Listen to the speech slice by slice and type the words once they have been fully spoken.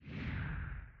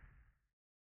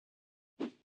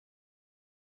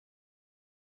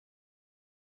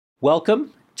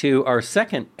Welcome to our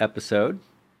second episode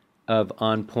of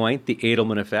On Point, the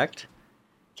Adelman Effect.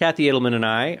 Cathy Adelman and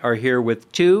I are here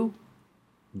with two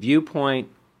Viewpoint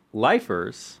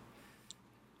lifers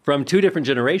from two different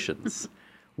generations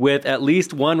with at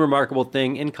least one remarkable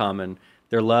thing in common,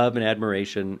 their love and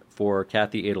admiration for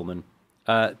Cathy Adelman.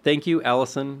 Thank you,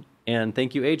 Alison, and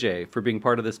thank you, AJ, for being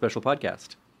part of this special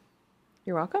podcast.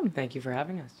 You're welcome. Thank you for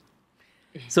having us.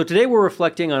 So today we're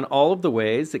reflecting on all of the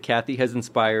ways that Cathy has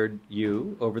inspired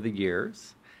you over the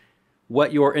years,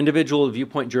 what your individual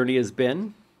Viewpoint journey has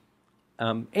been,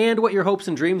 and what your hopes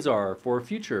and dreams are for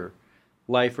future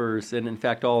lifers and, in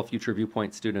fact, all future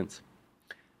Viewpoint students.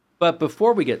 But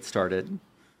before we get started,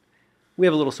 we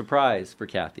have a little surprise for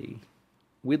Cathy.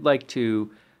 We'd like to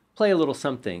play a little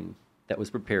something that was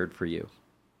prepared for you.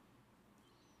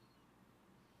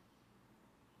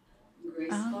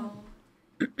 Graceful,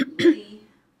 witty,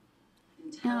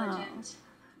 intelligent,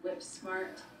 whip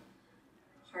smart,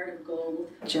 heart of gold.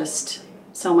 Just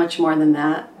so much more than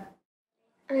that.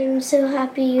 I'm so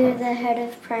happy you're the head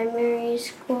of primary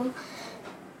school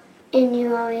and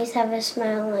you always have a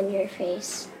smile on your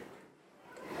face.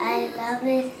 I love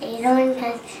Miss Adelman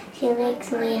because she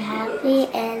makes me happy,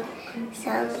 and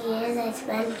some years I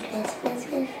spend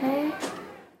Christmas with her.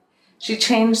 She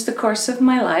changed the course of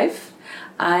my life.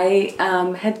 I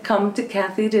had come to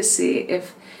Cathy to see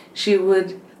if she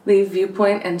would leave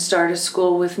Viewpoint and start a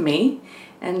school with me.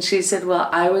 And she said, well,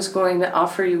 I was going to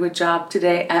offer you a job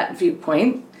today at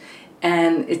Viewpoint.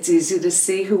 And it's easy to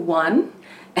see who won.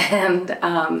 And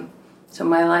so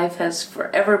my life has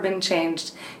forever been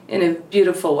changed in a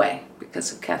beautiful way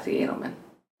because of Cathy Adelman.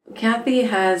 Cathy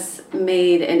has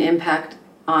made an impact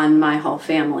on my whole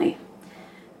family.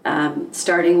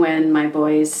 Starting when my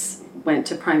boys went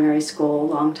to primary school a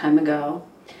long time ago.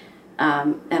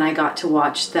 And I got to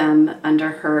watch them under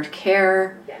her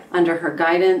care, under her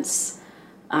guidance.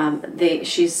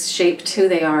 She's shaped who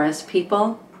they are as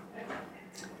people.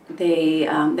 They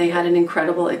had an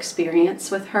incredible experience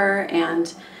with her,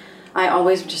 and I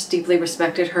always just deeply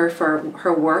respected her for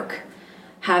her work.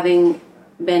 Having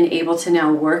been able to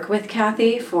now work with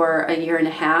Cathy for a year and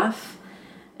a half,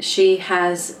 she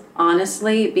has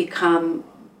honestly become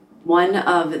one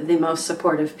of the most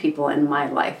supportive people in my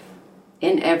life,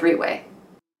 in every way.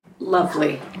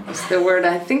 Lovely is the word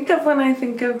I think of when I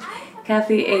think of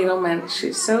Cathy Adelman.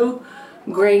 She's so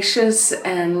gracious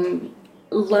and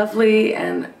lovely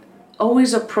and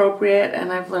always appropriate,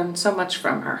 and I've learned so much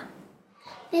from her.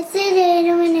 Mrs.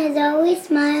 Adelman is always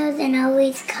smiles and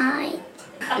always kind.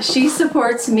 She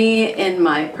supports me in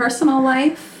my personal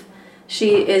life.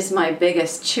 She is my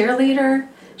biggest cheerleader.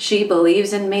 She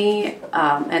believes in me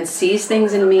and sees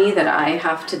things in me that I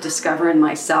have to discover in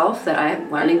myself, that I am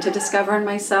learning to discover in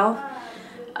myself.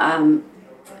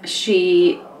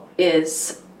 She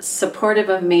is supportive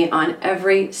of me on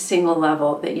every single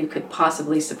level that you could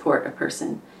possibly support a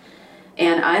person.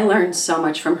 And I learn so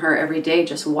much from her every day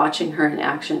just watching her in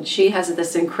action. She has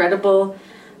this incredible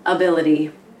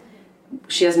ability.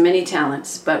 She has many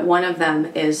talents, but one of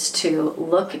them is to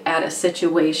look at a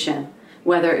situation,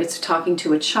 whether it's talking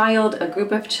to a child, a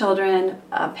group of children,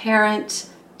 a parent,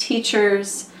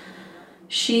 teachers.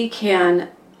 She can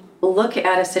look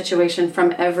at a situation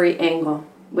from every angle,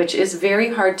 which is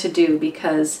very hard to do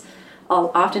because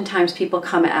oftentimes people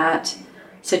come at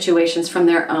situations from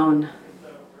their own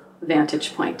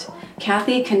vantage point.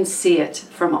 Cathy can see it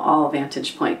from all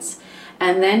vantage points,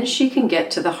 and then she can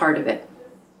get to the heart of it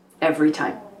every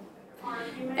time.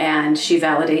 And she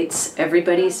validates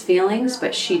everybody's feelings,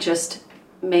 but she just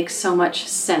makes so much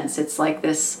sense. It's like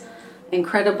this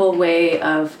incredible way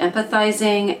of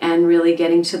empathizing and really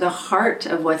getting to the heart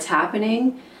of what's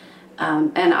happening.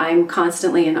 And I'm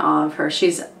constantly in awe of her.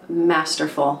 She's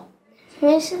masterful.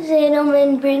 Mrs.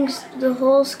 Adelman brings the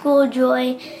whole school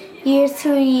joy year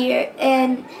through year,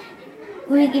 and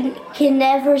we can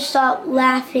never stop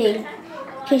laughing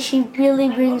because she really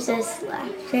brings us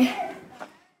laughter.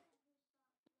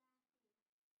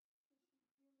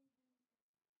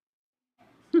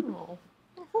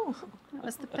 That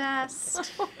was the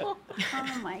best. Oh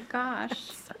my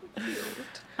gosh. So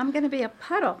cute. I'm going to be a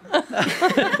puddle.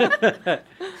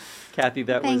 Cathy,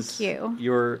 that Thank was you.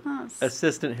 Your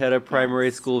assistant head of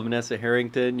primary school, Vanessa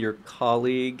Harrington, your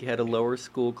colleague, head of lower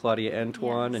school, Claudia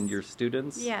Antoine, and your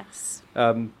students. Yes.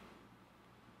 How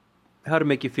to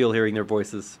make you feel hearing their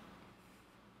voices?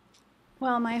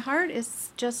 Well, my heart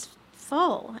is just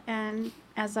full. And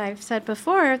as I've said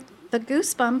before, the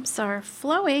goosebumps are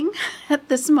flowing at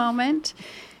this moment.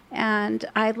 And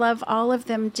I love all of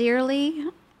them dearly.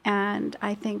 And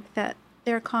I think that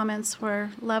their comments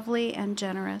were lovely and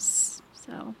generous.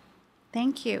 So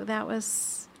thank you. That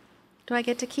was Do I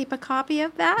get to keep a copy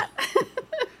of that?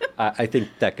 I think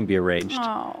that can be arranged.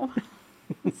 Oh,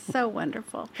 so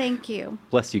wonderful. Thank you.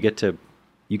 Plus, you get to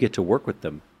work with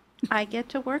them. I get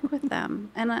to work with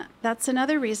them. And that's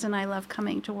another reason I love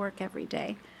coming to work every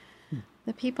day.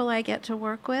 The people I get to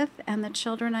work with and the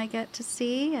children I get to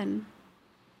see. And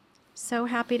so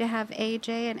happy to have AJ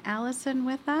and Alison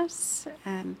with us.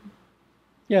 And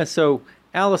Yeah, so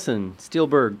Alison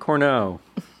Steelberg Corneau,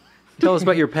 tell us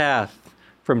about your path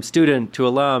from student to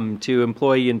alum to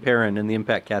employee and parent and the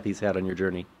impact Cathy's had on your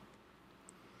journey.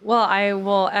 Well, I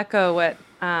will echo what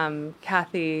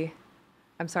Claudia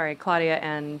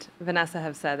and Vanessa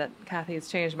have said, that Cathy has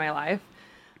changed my life.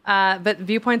 But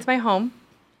Viewpoint's my home,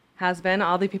 has been.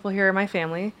 All the people here are my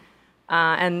family.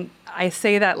 And I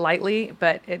say that lightly,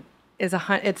 but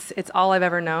it's all I've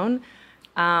ever known.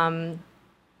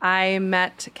 I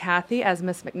met Cathy as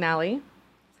Miss McNally.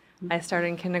 I started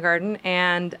in kindergarten,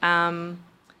 and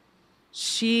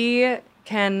she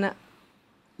can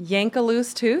yank a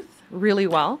loose tooth really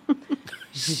well.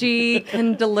 She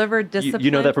can deliver discipline.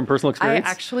 You know that from personal experience? I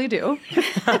actually do.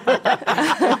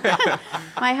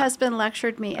 my husband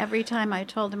lectured me every time I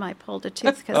told him I pulled a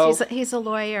tooth because he's a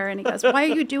lawyer, and he goes, "Why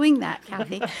are you doing that,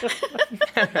 Cathy?"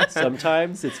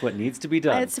 Sometimes it's what needs to be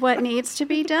done. It's what needs to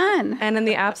be done. And in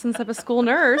the absence of a school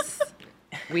nurse,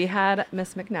 we had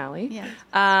Miss McNally. Yes.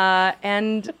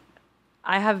 And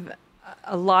I have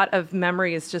a lot of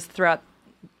memories just throughout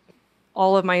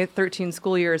all of my 13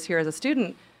 school years here as a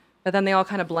student, but then they all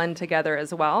kind of blend together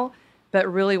as well.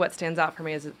 But really what stands out for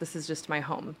me is that this is just my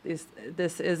home.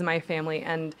 This is my family.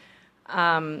 And,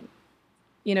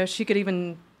 she could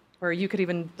even, or you could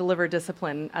even deliver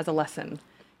discipline as a lesson.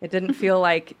 It didn't feel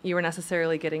like you were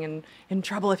necessarily getting in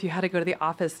trouble if you had to go to the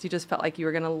office. You just felt like you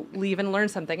were going to leave and learn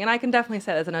something. And I can definitely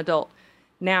say that as an adult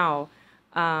now.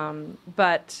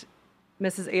 But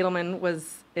Mrs. Adelman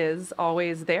is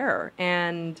always there.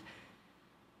 And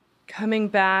coming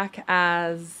back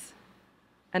as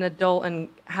an adult and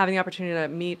having the opportunity to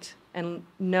meet and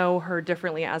know her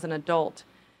differently as an adult,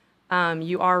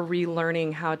 you are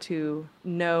relearning how to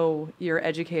know your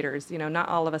educators. Not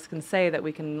all of us can say that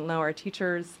we can know our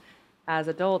teachers as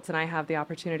adults, and I have the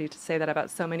opportunity to say that about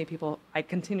so many people I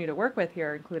continue to work with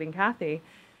here, including Cathy.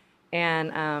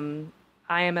 And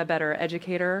I am a better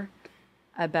educator,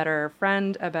 a better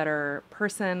friend, a better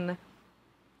person,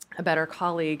 a better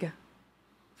colleague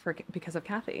because of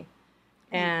Cathy.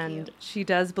 And she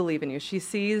does believe in you. She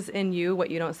sees in you what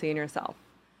you don't see in yourself.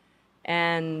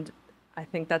 And I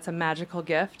think that's a magical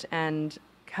gift. And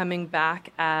coming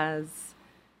back as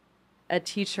a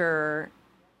teacher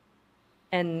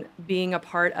and being a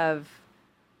part of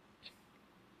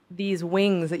these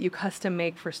wings that you custom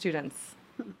make for students.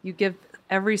 You give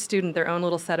every student their own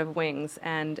little set of wings.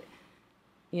 And,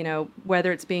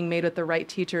 whether it's being made with the right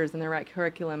teachers and the right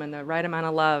curriculum and the right amount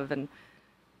of love, and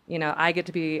I get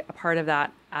to be a part of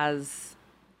that as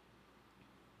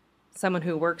someone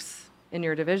who works in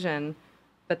your division,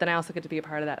 but then I also get to be a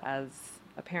part of that as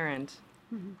a parent,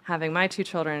 having my two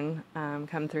children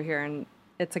come through here. And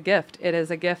it's a gift. It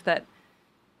is a gift that,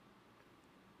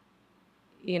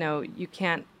 you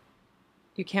can't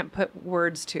put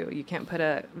words to, you can't put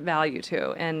a value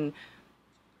to. And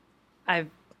I've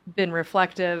been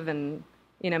reflective, and,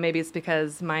 maybe it's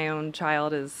because my own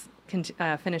child is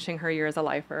finishing her year as a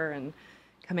lifer and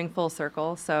coming full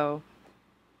circle. So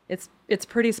it's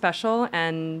pretty special,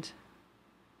 and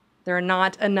there are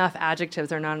not enough adjectives,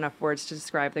 there are not enough words to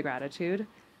describe the gratitude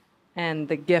and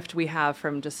the gift we have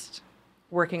from just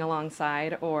working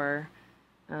alongside or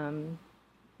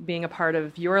being a part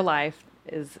of your life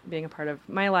is being a part of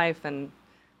my life, and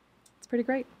it's pretty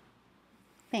great.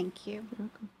 Thank you. You're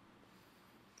welcome.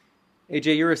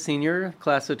 AJ, you're a senior,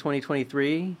 class of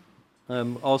 2023.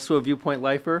 Also a Viewpoint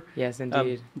lifer. Yes,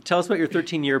 indeed. Tell us about your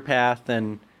 13-year path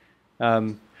and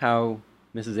how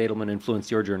Mrs. Adelman influenced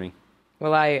your journey.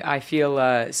 Well, I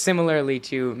feel similarly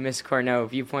to Miss Corneau.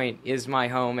 Viewpoint is my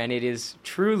home, and it is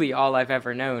truly all I've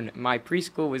ever known. My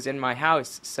preschool was in my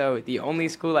house, so the only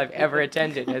school I've ever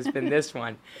attended has been this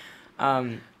one.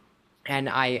 And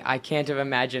I can't have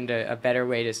imagined a better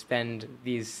way to spend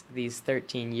these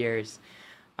 13 years.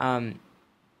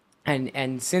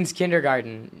 And since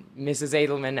kindergarten, Mrs.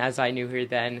 Adelman, as I knew her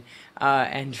then,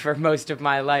 and for most of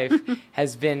my life,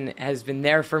 has been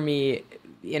there for me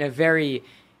in a very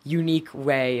unique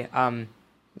way.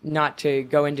 Not to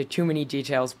go into too many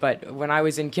details, but when I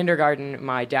was in kindergarten,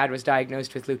 my dad was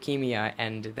diagnosed with leukemia,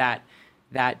 and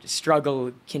that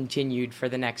struggle continued for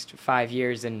the next 5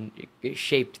 years, and it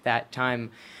shaped that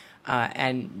time.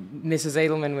 And Mrs.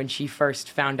 Adelman, when she first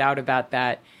found out about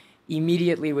that,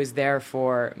 immediately was there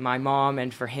for my mom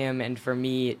and for him and for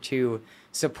me to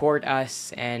support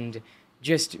us and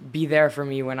just be there for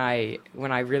me when I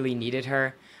really needed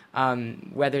her.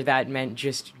 Whether that meant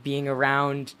just being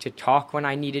around to talk when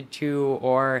I needed to,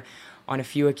 or on a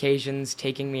few occasions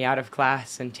taking me out of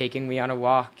class and taking me on a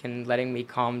walk and letting me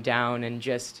calm down and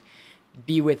just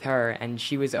be with her. And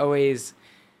she was always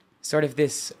sort of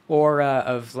this aura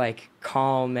of like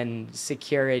calm and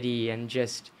security and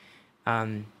just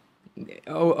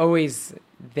always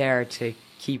there to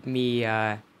keep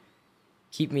me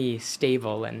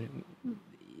stable. And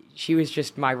she was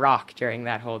just my rock during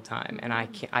that whole time, and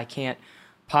I can't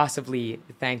possibly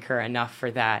thank her enough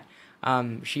for that.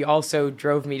 She also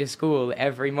drove me to school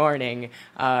every morning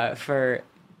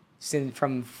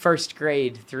from first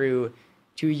grade through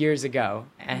 2 years ago,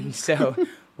 and so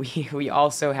we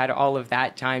also had all of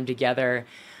that time together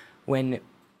when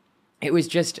it was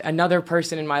just another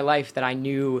person in my life that I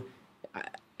knew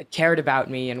cared about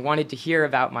me and wanted to hear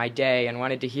about my day and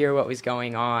wanted to hear what was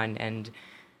going on, and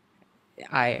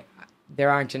there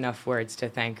aren't enough words to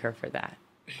thank her for that.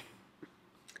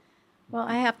 Well,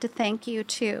 I have to thank you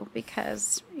too,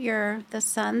 because you're the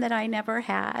son that I never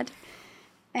had,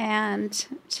 and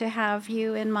to have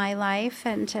you in my life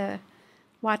and to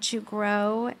watch you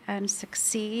grow and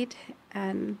succeed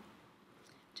and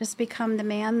just become the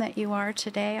man that you are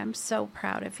today. I'm so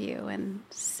proud of you, and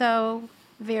so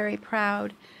very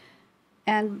proud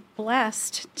and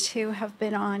blessed to have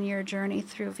been on your journey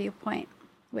through Viewpoint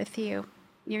with you.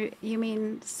 You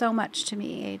mean so much to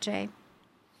me, AJ.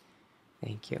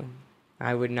 Thank you.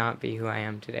 I would not be who I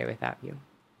am today without you.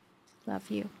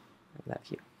 Love you. I love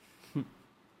you.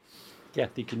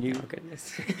 Cathy, can you? Oh,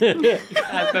 goodness.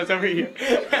 That's over here.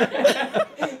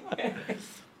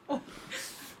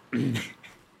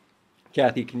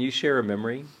 Cathy, can you share a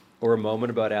memory or a moment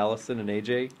about Alison and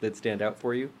AJ that stand out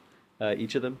for you?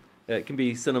 Each of them. It can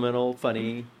be sentimental,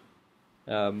 funny.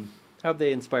 How have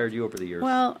they inspired you over the years?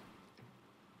 Well,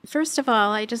 first of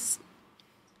all,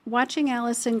 watching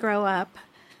Alison grow up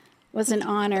was an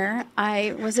honor.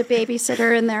 I was a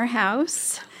babysitter in their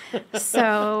house,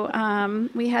 so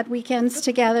we had weekends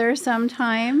together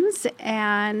sometimes,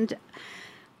 and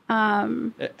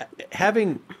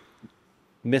having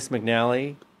Miss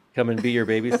McNally come and be your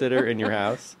babysitter in your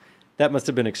house, that must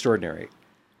have been extraordinary.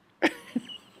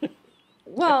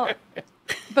 Well,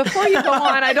 before you go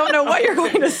on, I don't know what you're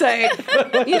going to say.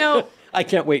 I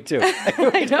can't wait to.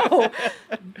 I know.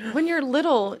 When you're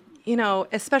little,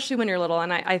 especially when you're little,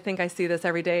 and I think I see this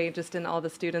every day just in all the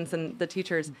students and the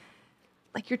teachers,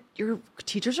 like your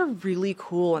teachers are really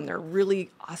cool and they're really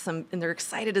awesome and they're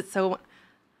excited. It's so,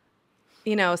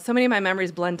 so many of my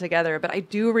memories blend together, but I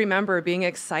do remember being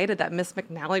excited that Miss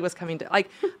McNally was coming to,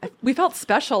 we felt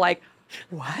special, like,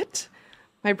 what?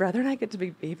 My brother and I get to be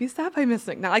babysat by Miss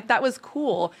McNally. Like, that was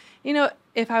cool.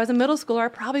 If I was a middle schooler, I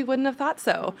probably wouldn't have thought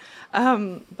so.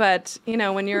 But,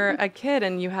 when you're a kid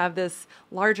and you have this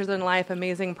larger-than-life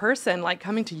amazing person, like,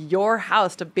 coming to your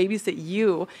house to babysit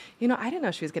you, I didn't know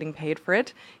she was getting paid for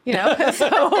it,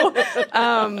 So,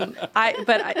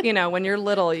 when you're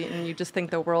little and you just think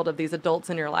the world of these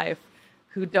adults in your life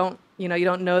who don't, you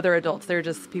don't know they're adults. They're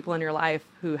just people in your life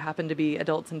who happen to be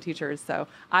adults and teachers. So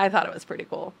I thought it was pretty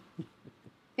cool.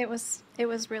 It was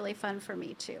really fun for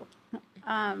me too.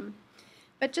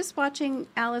 But just watching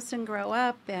Alison grow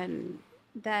up and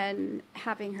then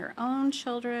having her own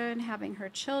children, having her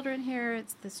children here,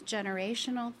 it's this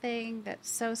generational thing that's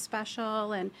so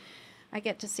special. And I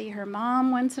get to see her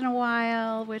mom once in a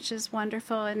while, which is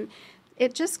wonderful. And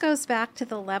it just goes back to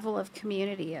the level of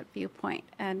community at Viewpoint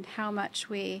and how much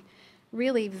we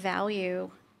really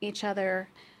value each other,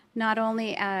 not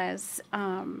only as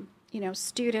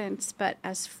students, but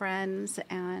as friends,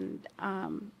 and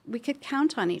we could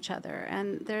count on each other.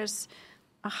 And there's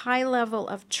a high level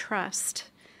of trust,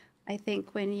 I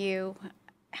think, when you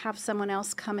have someone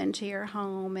else come into your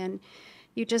home and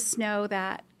you just know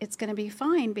that it's going to be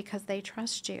fine because they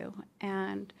trust you.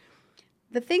 And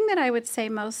the thing that I would say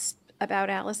most about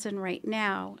Alison right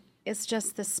now is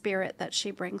just the spirit that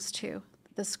she brings to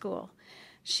the school.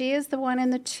 She is the one in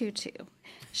the tutu.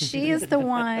 She is the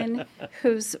one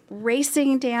who's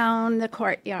racing down the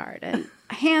courtyard and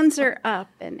hands are up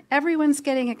and everyone's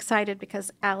getting excited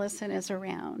because Alison is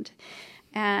around.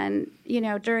 And,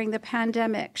 during the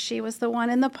pandemic, she was the one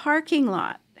in the parking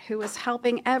lot who was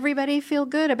helping everybody feel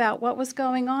good about what was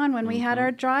going on when we had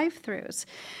our drive-thrus.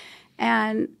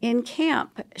 And in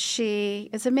camp, she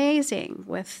is amazing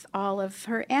with all of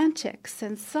her antics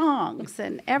and songs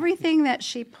and everything that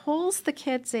she pulls the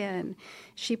kids in.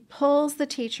 She pulls the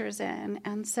teachers in.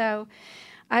 And so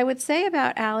I would say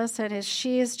about Alison is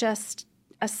she is just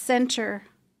a center,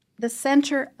 the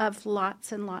center of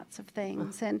lots and lots of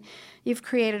things. And you've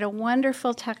created a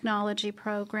wonderful technology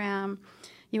program.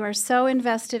 You are so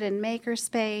invested in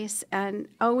makerspace and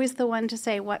always the one to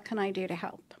say, what can I do to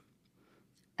help?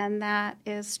 And that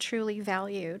is truly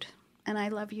valued. And I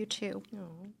love you too. Oh,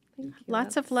 thank you.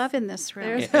 Lots of love in this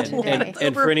room There's- today.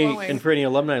 And for any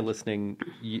alumni listening,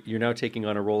 you're now taking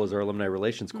on a role as our alumni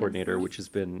relations coordinator, which has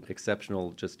been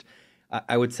exceptional. Just,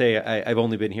 I would say I've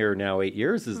only been here now 8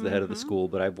 years as the head of the school,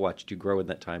 but I've watched you grow in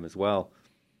that time as well.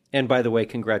 And by the way,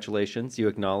 congratulations, you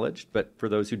acknowledged. But for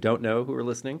those who don't know who are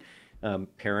listening,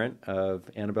 parent of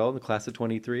Annabelle in the class of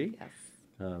 23. Yes.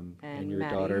 And your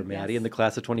Maddie, daughter Maddie yes. in the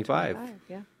class of 25. Yeah. Thank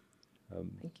you.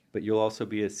 But you'll also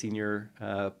be a senior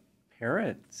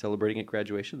parent celebrating at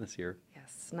graduation this year.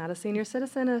 Yes, not a senior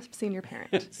citizen, a senior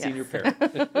parent. Senior Yes.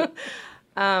 parent.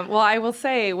 Well, I will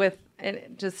say and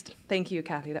just thank you,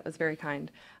 Cathy. That was very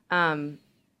kind.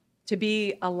 To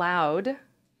be allowed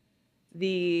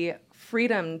the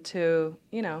freedom to,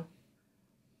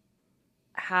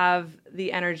 have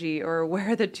the energy or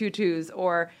wear the tutus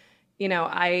or,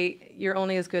 you're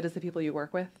only as good as the people you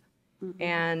work with. Mm-hmm.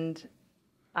 And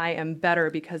I am better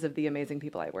because of the amazing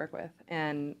people I work with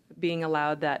and being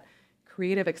allowed that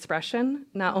creative expression,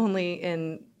 not only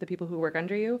in the people who work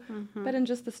under you, but in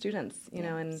just the students,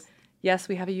 know, and yes,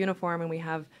 we have a uniform and we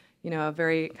have, a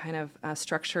very kind of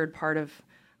structured part of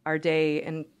our day,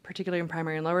 and particularly in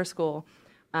primary and lower school.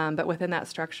 But within that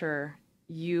structure,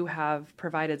 you have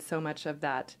provided so much of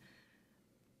that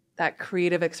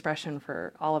creative expression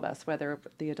for all of us, whether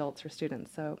the adults or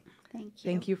students. So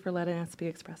thank you for letting us be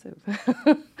expressive.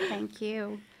 Thank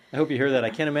you. I hope you hear that. I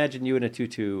can't imagine you in a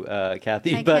tutu,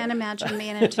 Cathy. I can't imagine me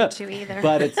in a tutu either.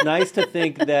 But it's nice to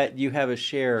think that you have a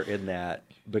share in that,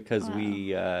 because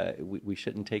we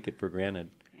shouldn't take it for granted.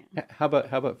 Yeah. How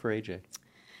about for AJ?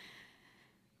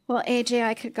 Well, AJ,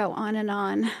 I could go on and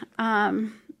on.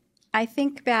 I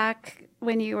think back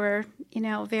when you were,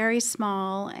 very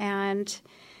small, and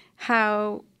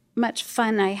how much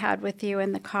fun I had with you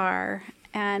in the car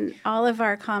and all of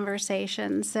our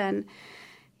conversations. And,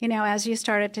 as you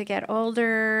started to get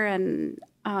older and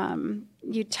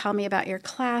you'd tell me about your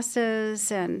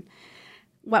classes and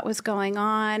what was going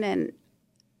on.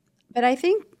 But I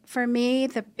think for me,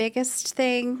 the biggest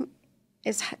thing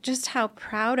is just how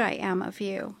proud I am of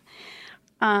you.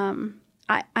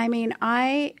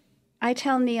 I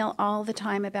tell Neil all the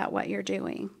time about what you're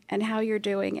doing and how you're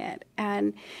doing it.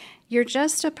 And you're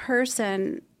just a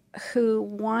person who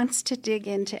wants to dig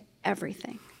into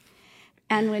everything.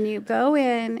 And when you go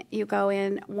in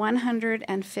 150%.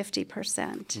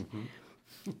 Mm-hmm.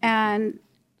 And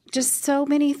just so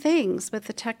many things with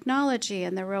the technology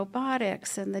and the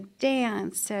robotics and the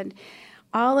dance and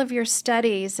all of your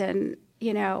studies. And,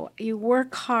 you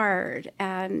work hard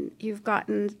and you've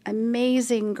gotten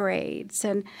amazing grades.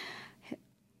 And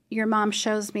your mom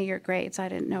shows me your grades. I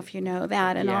didn't know if you know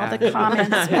that and all the comments.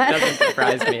 It doesn't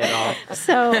surprise me at all.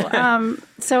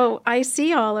 So I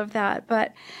see all of that.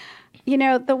 But,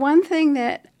 the one thing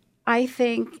that I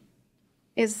think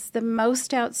is the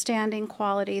most outstanding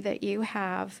quality that you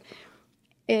have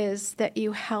is that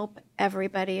you help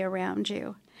everybody around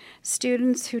you.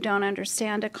 Students who don't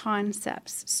understand a concept,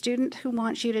 students who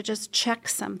want you to just check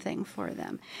something for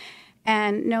them.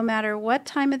 And no matter what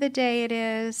time of the day it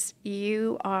is,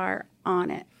 you are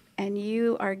on it and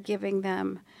you are giving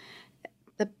them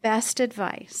the best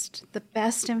advice, the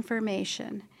best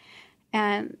information.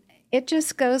 And it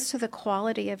just goes to the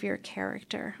quality of your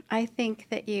character. I think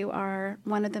that you are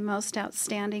one of the most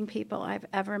outstanding people I've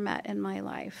ever met in my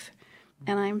life.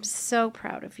 And I'm so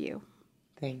proud of you.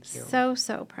 Thank you.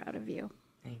 So proud of you.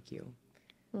 Thank you.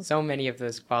 So many of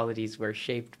those qualities were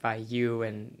shaped by you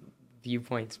and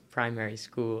Viewpoint's primary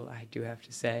school, I do have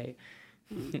to say.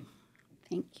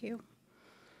 Thank you.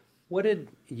 What did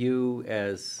you,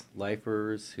 as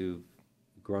lifers who've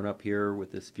grown up here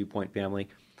with this Viewpoint family,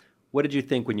 what did you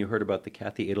think when you heard about the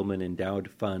Cathy Adelman Endowed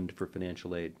Fund for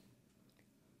Financial Aid?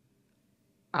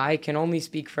 I can only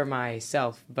speak for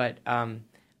myself, but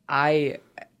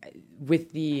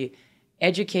with the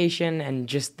education and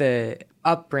just the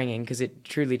upbringing, because it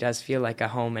truly does feel like a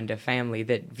home and a family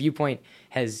that Viewpoint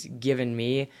has given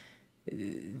me,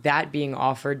 that being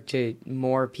offered to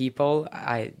more people,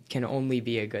 I can only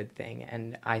be a good thing.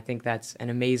 And I think that's an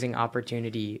amazing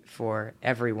opportunity for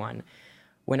everyone.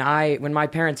 When my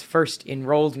parents first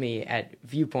enrolled me at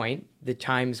Viewpoint, the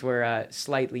times were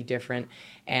slightly different.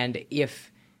 And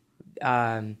if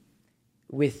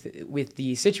with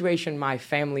the situation my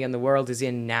family and the world is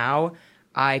in now,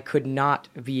 I could not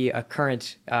be a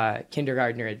current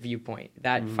kindergartner at Viewpoint.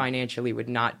 That financially would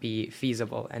not be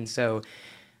feasible. And so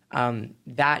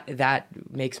that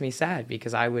makes me sad,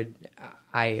 because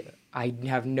I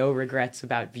have no regrets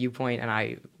about Viewpoint, and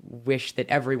I wish that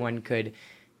everyone could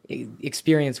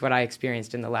experience what I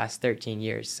experienced in the last 13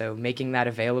 years. So making that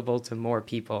available to more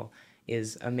people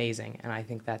is amazing, and I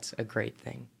think that's a great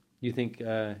thing. You think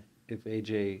if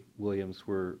A.J. Williams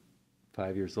were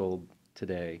 5 years old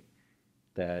today,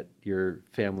 that your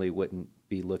family wouldn't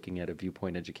be looking at a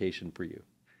Viewpoint education for you?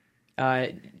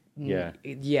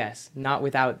 Yes, not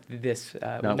without this,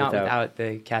 not without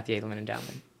the Cathy Adelman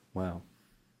Endowment. Wow.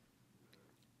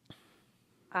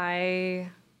 I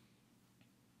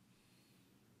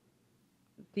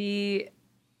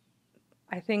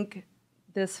think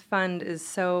this fund is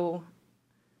so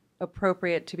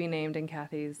appropriate to be named in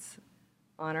Cathy's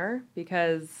honor,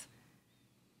 because,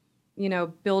 you know,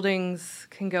 buildings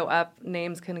can go up,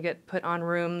 names can get put on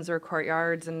rooms or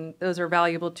courtyards, and those are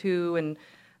valuable too. And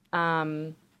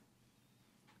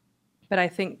but I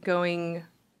think going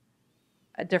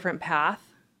a different path,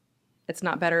 it's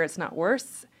not better, it's not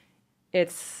worse.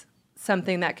 It's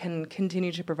something that can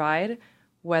continue to provide,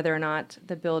 whether or not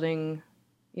the building,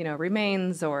 you know,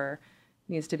 remains or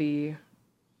needs to be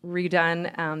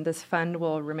redone. This fund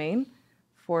will remain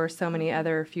for so many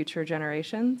other future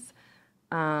generations,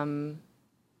 and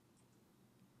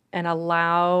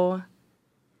allow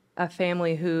a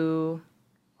family who,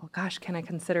 oh gosh, can I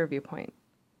consider Viewpoint?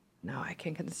 No, I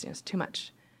can't consider, it's too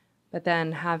much. But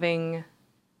then having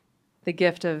the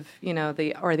gift of, you know,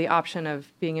 the option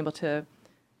of being able to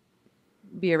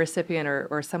be a recipient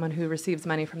or someone who receives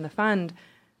money from the fund,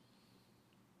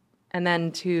 and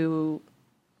then to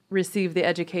receive the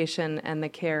education and the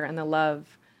care and the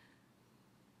love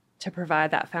to provide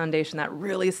that foundation, that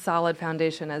really solid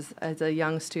foundation as a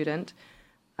young student,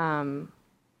 I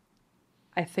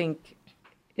think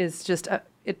is just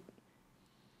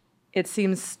it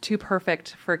seems too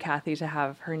perfect for Cathy to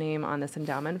have her name on this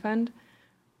endowment fund,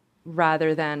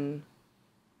 rather than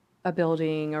a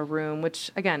building, a room,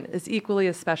 which again is equally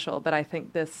as special. But I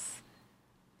think this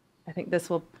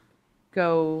will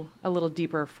go a little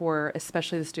deeper for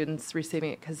especially the students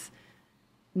receiving it, because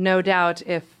no doubt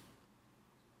if,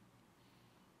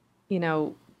 you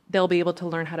know, they'll be able to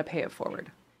learn how to pay it forward.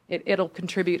 It'll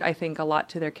contribute, I think, a lot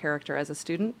to their character as a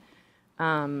student,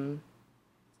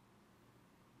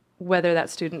 whether that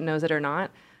student knows it or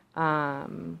not,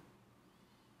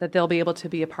 that they'll be able to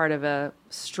be a part of a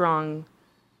strong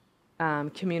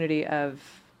community of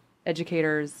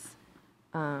educators,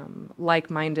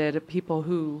 like-minded people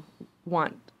who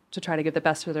want to try to give the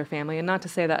best for their family. And not to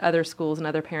say that other schools and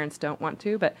other parents don't want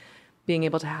to, but being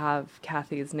able to have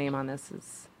Cathy's name on this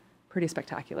is pretty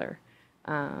spectacular.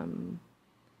 And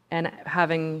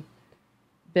having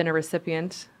been a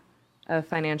recipient of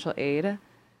financial aid,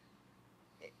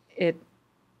 it's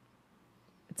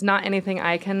not anything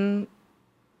I can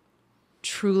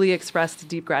truly express the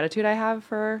deep gratitude I have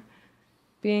for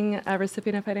being a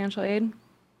recipient of financial aid,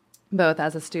 both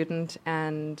as a student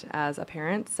and as a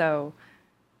parent. So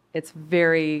it's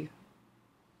magic.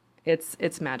 It's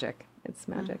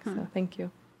magic. Mm-hmm. So thank you.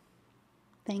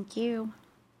 Thank you.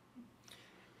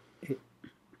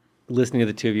 Listening to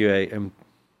the two of you, I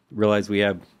realize we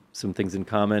have some things in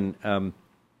common.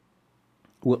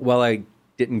 While I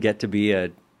didn't get to be a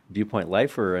Viewpoint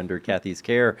lifer under Cathy's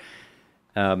care,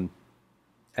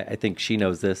 I think she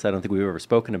knows this. I don't think we've ever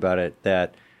spoken about it,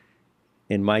 that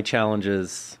in my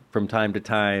challenges from time to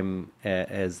time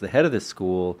as the head of this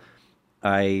school,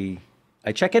 I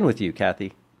check in with you,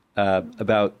 Cathy,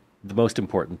 about the most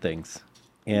important things.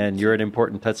 And you're an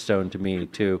important touchstone to me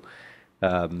to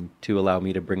allow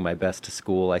me to bring my best to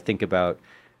school. I think about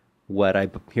what I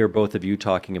hear both of you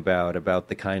talking about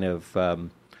the kind of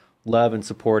love and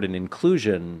support and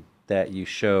inclusion that you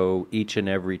show each and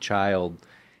every child.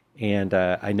 And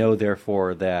I know,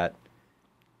 therefore, that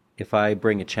if I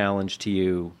bring a challenge to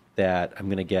you, that I'm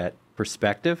going to get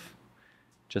perspective,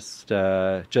 just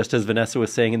as Vanessa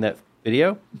was saying in that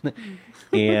video,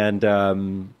 and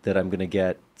that I'm going to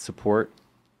get support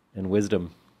and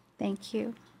wisdom. Thank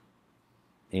you.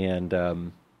 And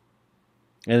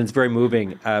it's very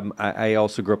moving. I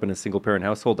also grew up in a single-parent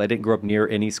household. I didn't grow up near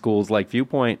any schools like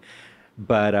Viewpoint,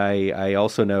 but I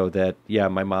also know that,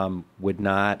 my mom would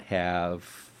not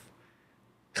have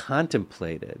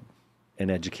contemplated an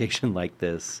education like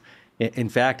this. In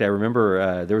fact, I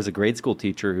remember there was a grade school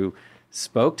teacher who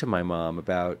spoke to my mom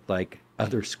about, like,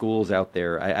 other schools out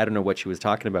there. I don't know what she was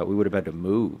talking about. We would have had to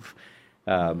move.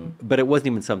 But it wasn't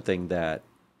even something that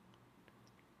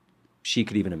she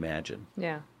could even imagine.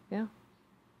 Yeah.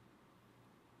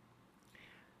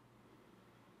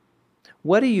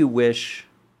 What do you wish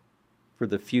for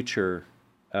the future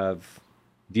of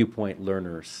Viewpoint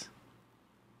learners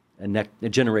a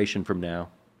generation from now?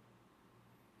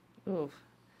 Ooh.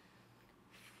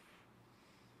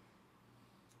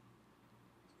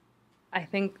 I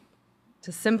think,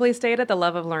 to simply state it, the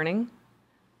love of learning,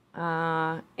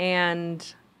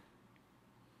 and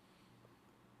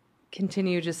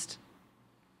continue just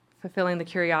fulfilling the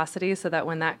curiosity, so that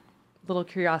when that little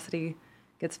curiosity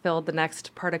gets filled, the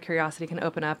next part of curiosity can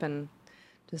open up and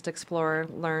just explore,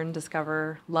 learn,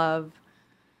 discover, love.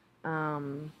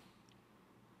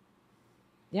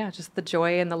 Just the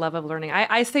joy and the love of learning.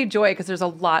 I say joy because there's a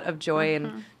lot of joy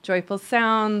and joyful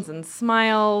sounds and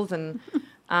smiles and,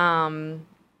 no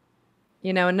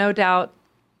doubt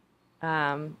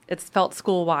it's felt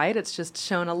school-wide. It's just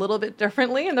shown a little bit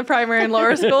differently in the primary and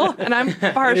lower school, and I'm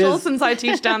partial since I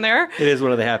teach down there. It is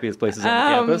one of the happiest places on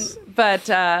campus. But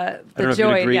I don't know the if you'd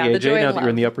joy, agree, the AJ, joy now and that love. you're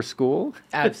in the upper school.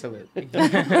 Absolutely.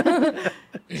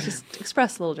 It's just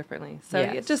expressed a little differently. So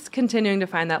Yes. just continuing to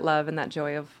find that love and that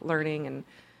joy of learning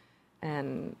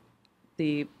and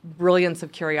the brilliance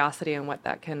of curiosity and what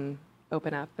that can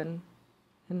open up and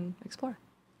explore.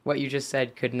 What you just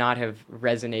said could not have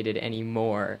resonated any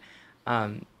more.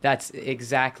 That's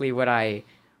exactly what I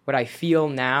feel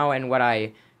now, and what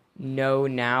I know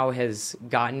now has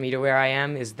gotten me to where I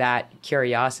am, is that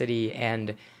curiosity.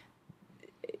 And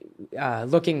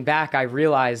looking back, I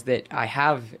realized that I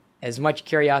have as much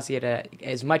curiosity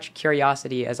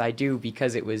as I do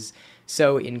because it was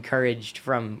so encouraged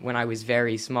from when I was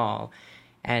very small,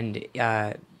 and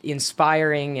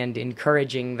inspiring and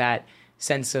encouraging that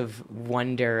sense of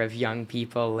wonder of young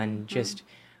people, and just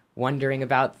wondering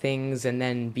about things and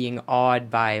then being awed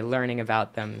by learning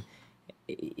about them.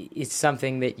 It's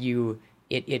something that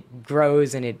it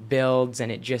grows and it builds,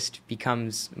 and it just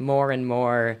becomes more and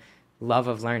more love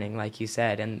of learning, like you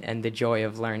said, and the joy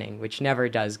of learning, which never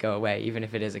does go away, even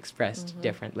if it is expressed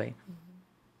differently.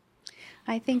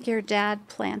 I think your dad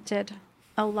planted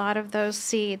a lot of those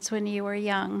seeds when you were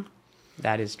young,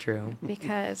 That is true.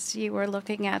 because you were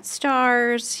looking at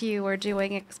stars, you were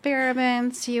doing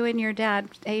experiments. You and your dad,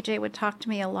 AJ, would talk to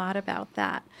me a lot about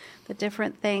that, the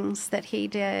different things that he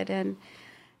did. And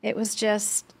it was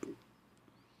just,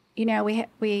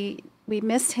 we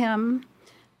miss him,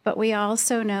 but we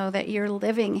also know that you're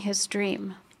living his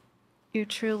dream. You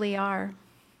truly are.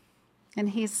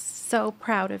 And he's so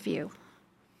proud of you,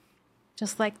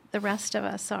 just like the rest of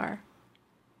us are.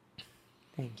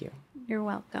 Thank you. You're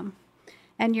welcome.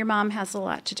 And your mom has a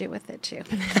lot to do with it, too.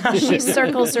 She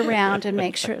circles around and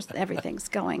makes sure everything's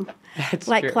going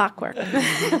like true. clockwork.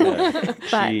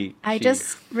 But I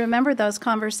just remember those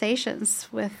conversations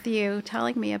with you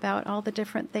telling me about all the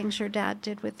different things your dad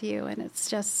did with you. And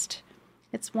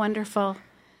it's wonderful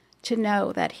to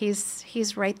know that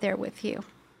he's right there with you.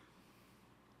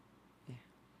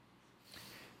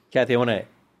 Cathy, I want to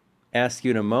ask you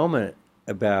in a moment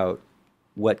about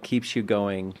what keeps you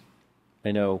going.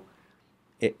 I know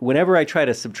whenever I try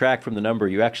to subtract from the number,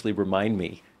 you actually remind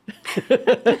me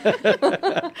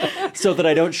so that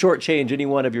I don't shortchange any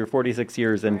one of your 46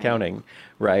 years and counting,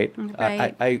 right?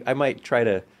 Right. I might try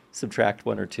to subtract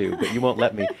one or two, but you won't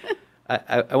let me.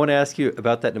 I want to ask you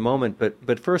about that in a moment,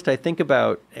 but first I think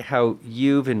about how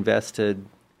you've invested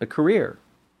a career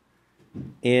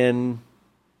in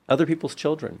other people's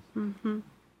children,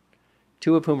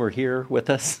 two of whom are here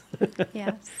with us.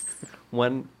 Yes.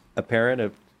 One, a parent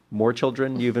of more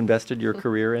children you've invested your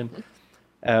career in.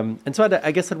 And so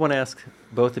I guess I'd want to ask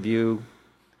both of you,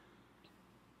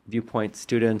 Viewpoint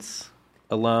students,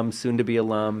 alum, soon-to-be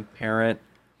alum, parent,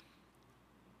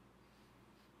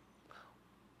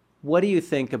 what do you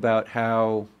think about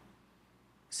how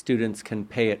students can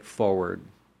pay it forward,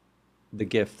 the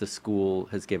gift the school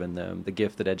has given them, the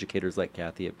gift that educators like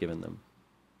Cathy have given them?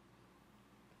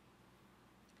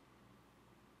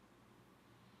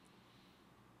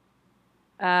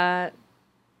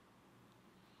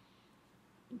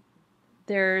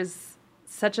 There's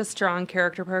such a strong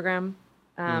character program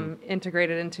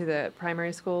integrated into the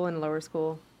primary school and lower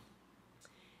school,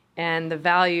 and the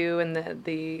value and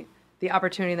the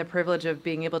opportunity and the privilege of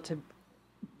being able to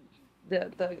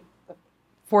the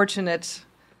fortunate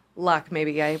luck,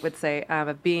 maybe I would say,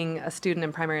 of being a student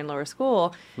in primary and lower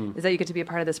school is that you get to be a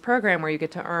part of this program where you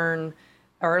get to earn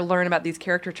or learn about these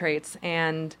character traits.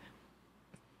 And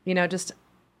just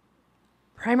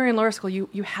primary and lower school,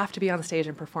 you have to be on the stage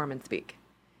and perform and speak.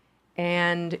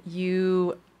 And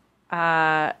you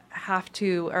have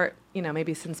to, or,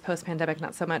 maybe since post-pandemic,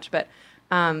 not so much, but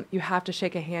you have to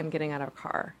shake a hand getting out of a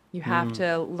car. You have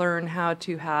to learn how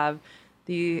to have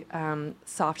the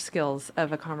soft skills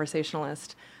of a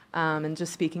conversationalist and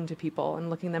just speaking to people and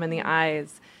looking them in the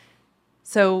eyes.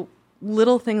 So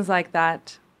little things like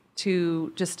that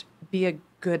to just be a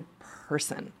good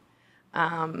person.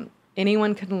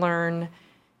 Anyone can learn.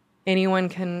 Anyone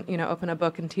can, open a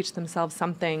book and teach themselves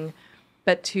something,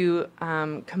 but to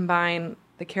combine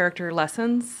the character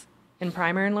lessons in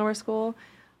primary and lower school,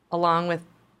 along with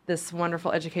this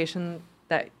wonderful education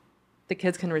that the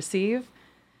kids can receive,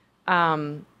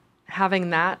 having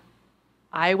that,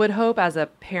 I would hope as a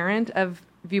parent of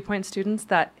Viewpoint students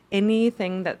that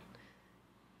anything that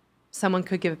someone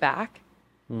could give back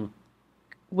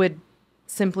would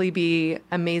simply be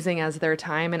amazing as their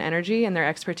time and energy and their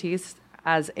expertise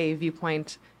as a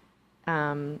Viewpoint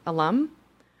alum,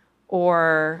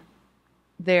 or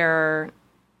their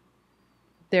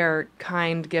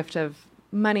kind gift of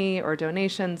money or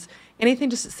donations, anything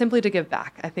just simply to give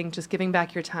back. I think just giving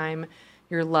back your time,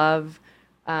 your love,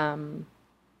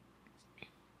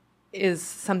 is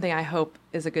something I hope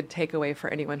is a good takeaway for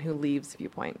anyone who leaves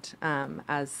Viewpoint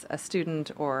as a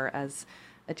student or as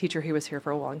a teacher who was here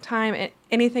for a long time.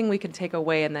 Anything we can take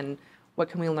away, and then what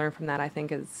can we learn from that, I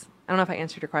think is, I don't know if I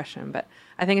answered your question, but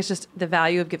I think it's just the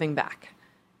value of giving back.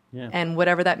 Yeah. And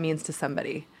whatever that means to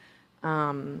somebody.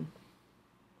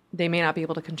 They may not be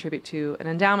able to contribute to an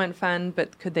endowment fund,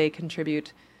 but could they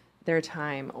contribute their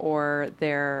time or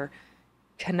their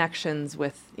connections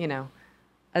with,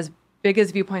 as big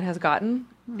as Viewpoint has gotten,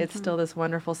 it's still this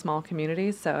wonderful small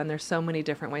community. And there's so many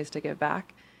different ways to give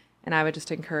back. And I would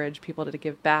just encourage people to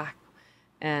give back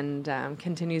and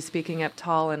continue speaking up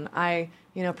tall. And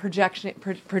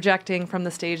projecting from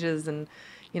the stages and,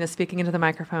 speaking into the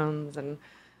microphones and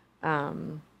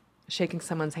shaking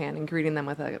someone's hand and greeting them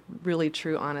with a really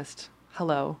true, honest,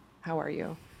 hello, how are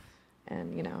you?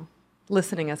 And,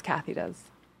 listening as Cathy does.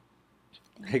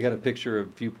 I got a picture of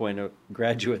Viewpoint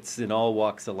graduates in all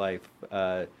walks of life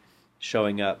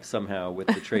showing up somehow with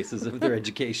the traces of their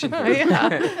education.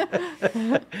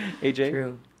 AJ?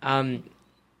 True.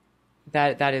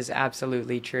 That is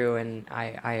absolutely true, and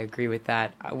I agree with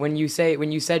that. When you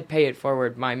said pay it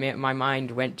forward, my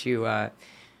mind went to a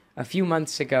few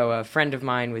months ago. A friend of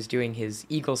mine was doing his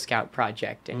Eagle Scout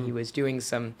project, and he was doing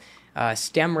some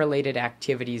STEM-related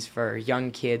activities for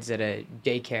young kids at a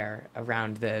daycare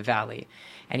around the valley.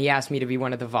 And he asked me to be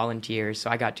one of the volunteers, so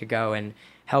I got to go and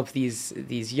help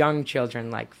these young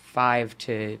children, like 5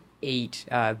 to 8,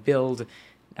 build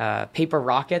paper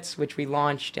rockets, which we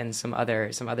launched, and some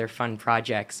other fun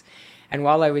projects. And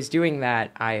while I was doing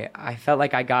that, I felt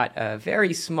like I got a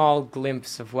very small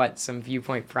glimpse of what some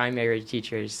Viewpoint primary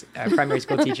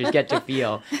school teachers get to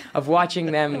feel, of watching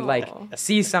them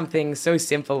see something so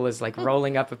simple as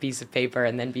rolling up a piece of paper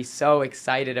and then be so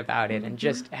excited about it and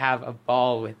just have a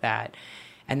ball with that.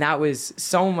 And that was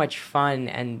so much fun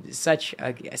and such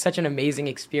an amazing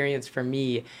experience for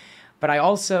me. But I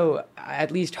also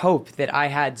at least hope that I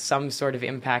had some sort of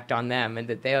impact on them, and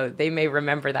that they may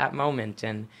remember that moment,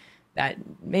 and that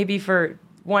maybe for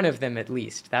one of them at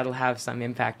least, that'll have some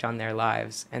impact on their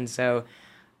lives. And so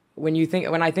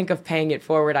when I think of paying it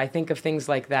forward, I think of things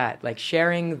like that, like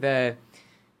sharing the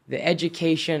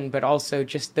education, but also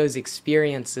just those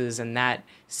experiences and that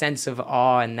sense of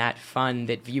awe and that fun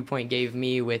that Viewpoint gave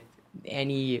me with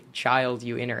any child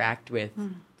you interact with,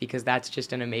 because that's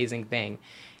just an amazing thing.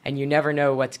 And you never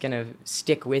know what's going to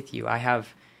stick with you. I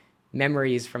have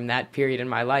memories from that period in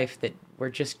my life that were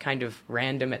just kind of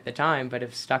random at the time, but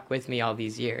have stuck with me all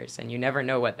these years. And you never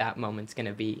know what that moment's going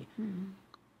to be.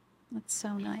 That's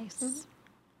so nice.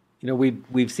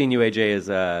 We've seen you, AJ, as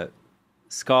a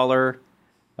scholar,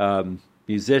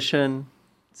 musician,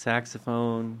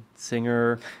 saxophone,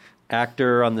 singer,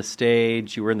 actor on the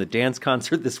stage. You were in the dance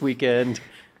concert this weekend,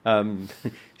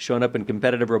 showing up in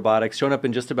competitive robotics, showing up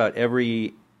in just about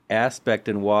every aspect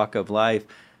and walk of life.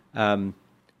 Do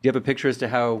you have a picture as to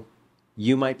how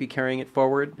you might be carrying it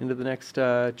forward into the next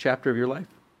chapter of your life?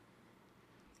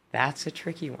 That's a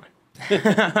tricky one.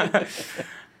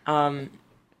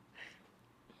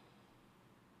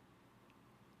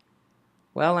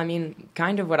 Well, I mean,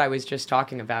 kind of what I was just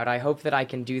talking about. I hope that I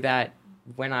can do that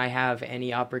when I have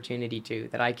any opportunity to,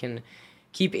 that I can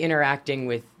keep interacting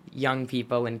with young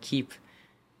people and keep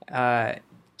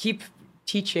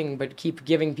teaching, but keep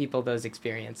giving people those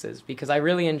experiences, because I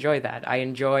really enjoy that. I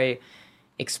enjoy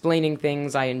explaining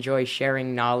things, I enjoy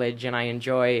sharing knowledge, and I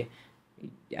enjoy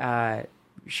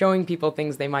showing people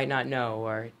things they might not know,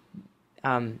 or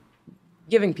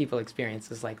giving people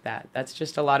experiences like that. That's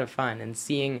just a lot of fun, and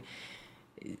seeing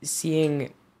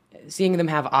them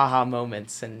have aha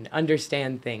moments and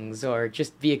understand things, or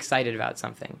just be excited about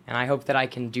something. And I hope that I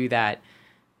can do that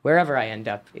wherever I end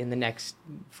up in the next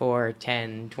 4,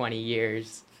 10, 20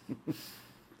 years.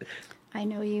 I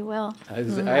know you will. I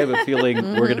have a feeling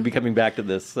we're going to be coming back to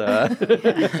this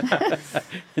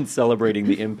and celebrating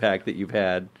the impact that you've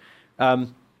had.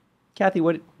 Cathy,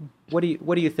 what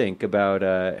do you think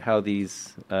about how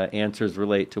these answers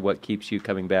relate to what keeps you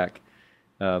coming back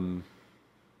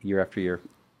year after year?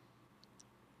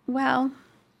 Well,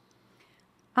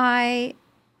 I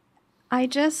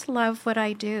just love what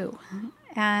I do,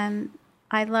 and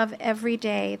I love every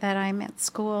day that I'm at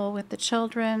school with the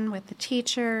children, with the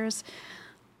teachers.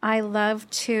 I love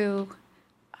to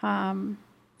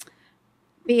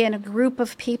be in a group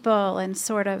of people and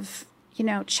sort of,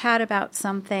 chat about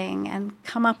something and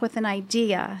come up with an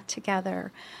idea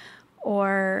together.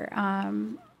 Or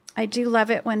I do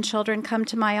love it when children come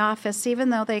to my office,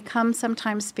 even though they come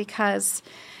sometimes because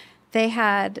they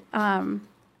had a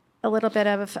little bit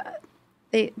of,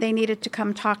 they needed to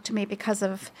come talk to me because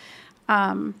of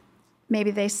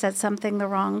maybe they said something the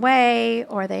wrong way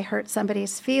or they hurt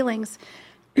somebody's feelings.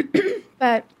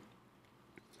 But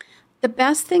the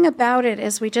best thing about it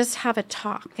is we just have a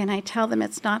talk, and I tell them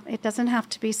it doesn't have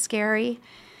to be scary.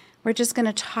 We're just going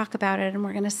to talk about it, and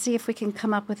we're going to see if we can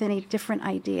come up with any different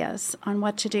ideas on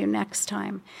what to do next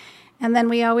time. And then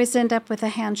we always end up with a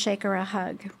handshake or a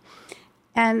hug.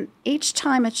 And each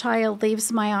time a child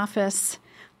leaves my office,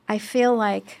 I feel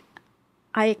like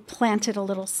I planted a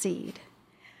little seed.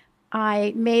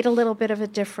 I made a little bit of a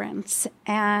difference,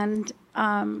 and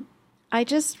I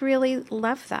just really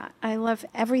love that. I love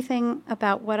everything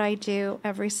about what I do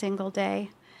every single day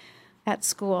at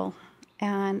school,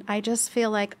 and I just feel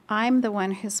like I'm the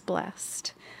one who's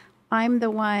blessed. I'm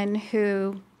the one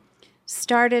who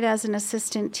started as an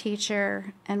assistant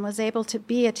teacher and was able to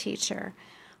be a teacher.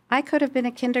 I could have been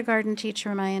a kindergarten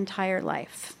teacher my entire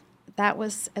life. That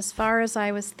was as far as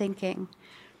I was thinking.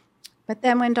 But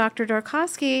then when Dr.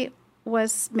 Dorkowski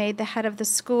was made the head of the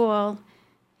school,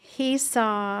 he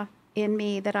saw in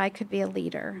me that I could be a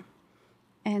leader.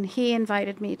 And he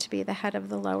invited me to be the head of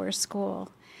the lower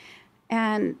school.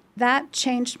 And that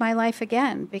changed my life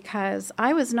again because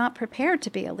I was not prepared to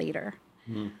be a leader.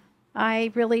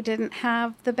 I really didn't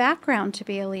have the background to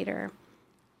be a leader.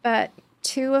 But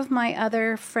two of my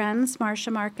other friends,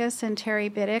 Marcia Marcus and Terry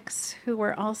Biddix, who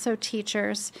were also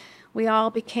teachers, we all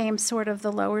became sort of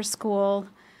the lower school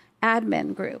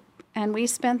admin group. And we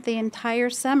spent the entire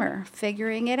summer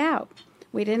figuring it out.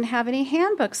 We didn't have any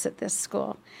handbooks at this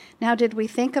school. Now, did we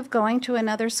think of going to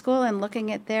another school and looking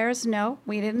at theirs? No,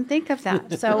 we didn't think of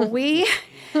that. So we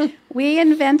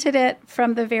invented it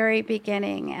from the very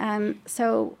beginning. And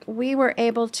so we were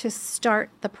able to start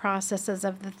the processes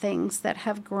of the things that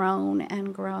have grown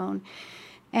and grown.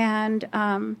 And,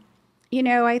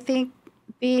 I think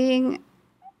being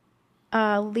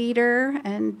a leader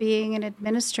and being an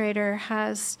administrator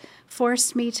has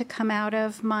forced me to come out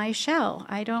of my shell.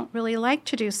 I don't really like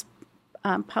to do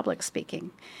public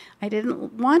speaking. I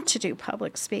didn't want to do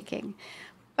public speaking.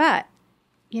 But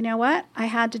you know what? I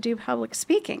had to do public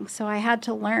speaking, so I had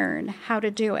to learn how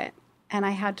to do it, and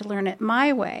I had to learn it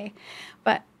my way.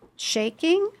 But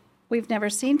shaking, we've never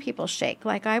seen people shake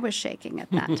like I was shaking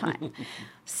at that time.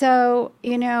 So,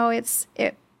 it's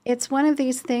one of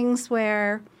these things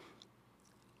where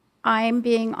I'm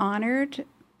being honored,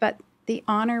 but the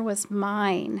honor was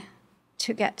mine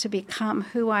to get to become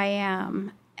who I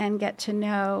am and get to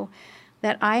know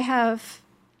that I have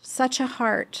such a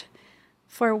heart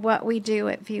for what we do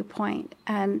at Viewpoint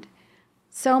and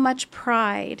so much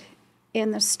pride in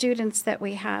the students that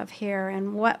we have here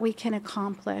and what we can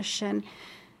accomplish. And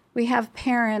we have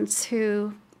parents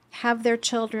who have their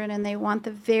children and they want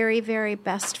the very, very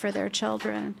best for their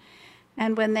children.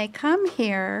 And when they come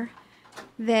here,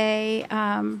 they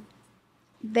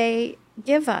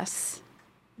give us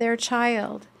their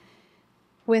child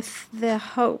with the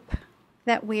hope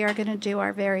that we are going to do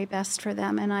our very best for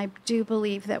them. And I do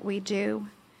believe that we do.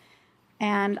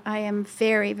 And I am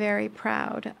very, very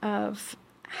proud of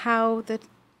how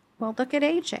look at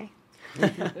AJ.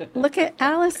 Look at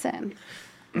Allison.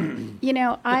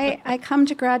 I come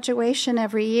to graduation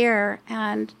every year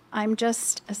and I'm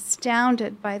just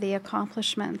astounded by the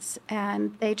accomplishments,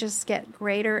 and they just get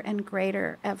greater and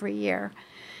greater every year.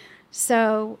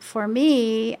 So for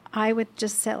me, I would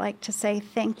just like to say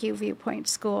thank you, Viewpoint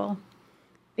School,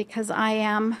 because I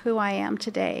am who I am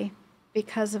today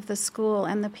because of the school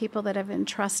and the people that have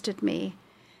entrusted me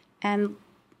and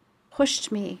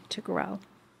pushed me to grow.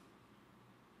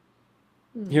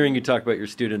 Hearing you talk about your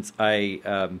students, I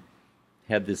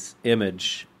had this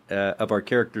image of our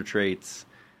character traits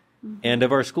and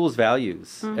of our school's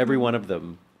values, every one of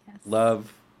them. Yes.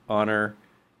 Love, honor,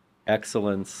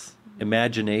 excellence,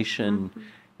 imagination,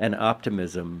 and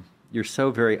optimism. You're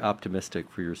so very optimistic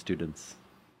for your students.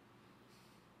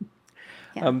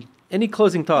 Yeah. Any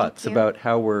closing thoughts Thank you. about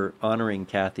how we're honoring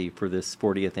Cathy for this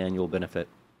 40th annual benefit?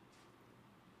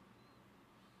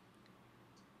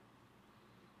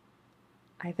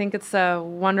 I think it's a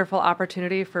wonderful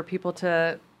opportunity for people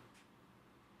to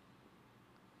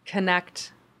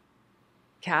connect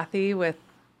Cathy with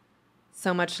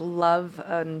so much love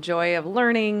and joy of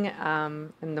learning,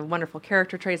 and the wonderful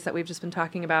character traits that we've just been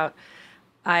talking about.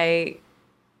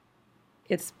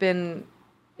 It's been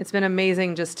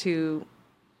amazing just to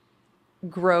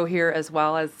grow here, as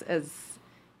well as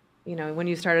you know, when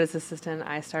you started as assistant,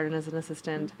 I started as an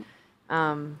assistant.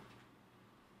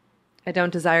 I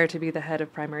don't desire to be the head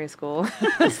of primary school,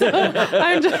 but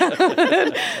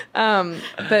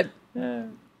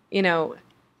you know,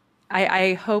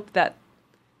 I hope that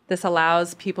this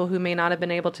allows people who may not have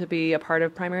been able to be a part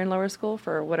of primary and lower school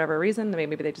for whatever reason,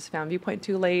 maybe they just found Viewpoint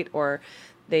too late, or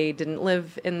they didn't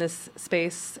live in this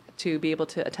space to be able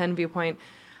to attend Viewpoint.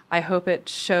 I hope it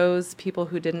shows people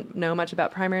who didn't know much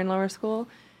about primary and lower school.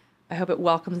 I hope it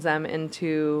welcomes them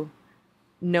into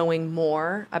knowing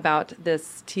more about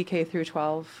this TK through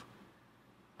 12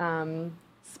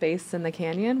 space in the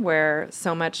Canyon, where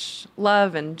so much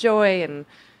love and joy and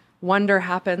wonder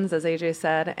happens, as AJ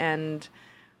said,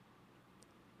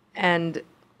 and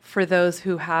for those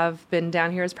who have been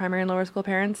down here as primary and lower school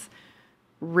parents,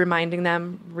 reminding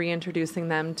them, reintroducing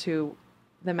them to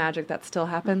the magic that still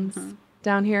happens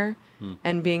down here,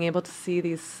 and being able to see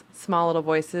these small little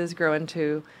voices grow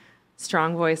into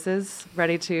strong voices,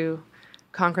 ready to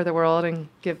conquer the world and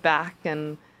give back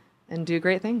and do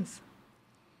great things.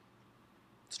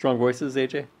 Strong voices,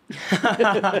 AJ?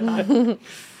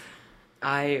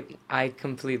 I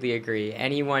completely agree.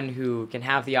 Anyone who can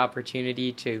have the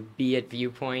opportunity to be at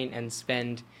Viewpoint and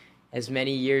spend as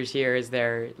many years here as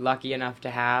they're lucky enough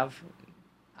to have,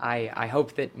 I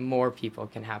hope that more people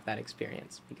can have that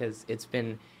experience, because it's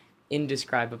been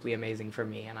indescribably amazing for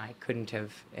me, and I couldn't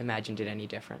have imagined it any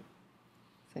different.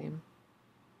 Same.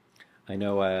 I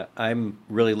know I'm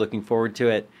really looking forward to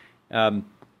it. You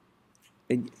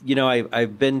know,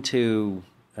 I've been to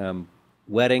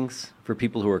weddings for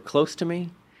people who are close to me,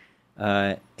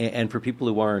 and for people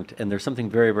who aren't, and there's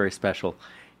something very, very special.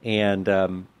 And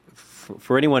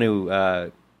for anyone who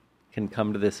can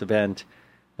come to this event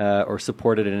or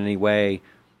support it in any way,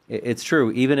 it's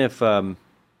true. Even if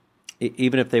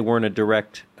they weren't a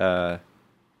direct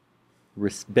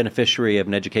beneficiary of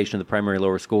an education at the primary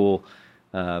lower school,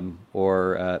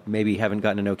 or maybe haven't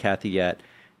gotten to know Cathy yet,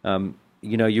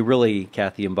 you know, you really,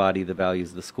 Cathy, embody the values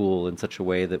of the school in such a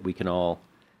way that we can all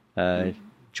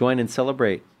join and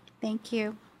celebrate. Thank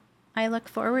you. I look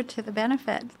forward to the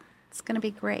benefit. It's going to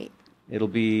be great. It'll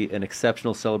be an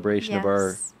exceptional celebration of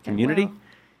our Yes, it community will.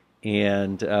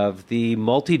 and of the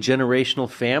multi-generational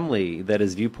family that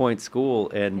is Viewpoint School,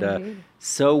 and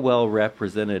so well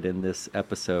represented in this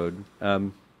episode.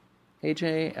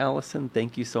 AJ, Allison,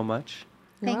 thank you so much.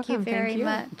 Thank you welcome. Thank very you.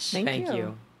 much. Thank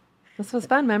you. This was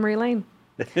fun, memory lane.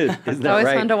 Isn't It's that always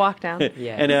right? fun to walk down.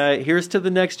 Yes. And here's to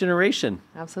the next generation.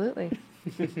 Absolutely.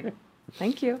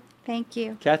 Thank you. Thank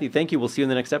you. Cathy, thank you. We'll see you in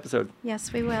the next episode.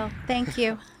 Yes, we will. Thank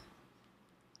you.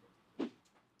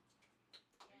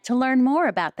 To learn more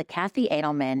about the Cathy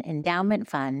Adelman Endowment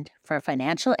Fund for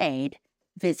Financial Aid,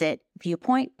 visit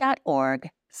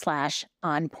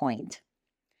viewpoint.org/onpoint.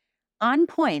 On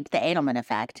Point, the Adelman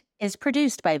Effect is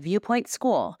produced by Viewpoint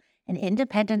School, an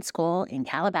independent school in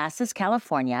Calabasas,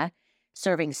 California,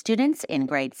 serving students in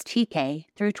grades TK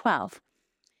through 12.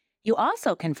 You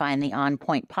also can find the On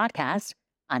Point podcast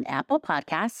on Apple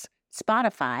Podcasts,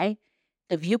 Spotify,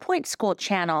 the Viewpoint School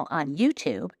channel on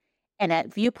YouTube, and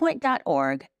at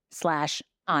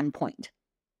viewpoint.org/onpoint.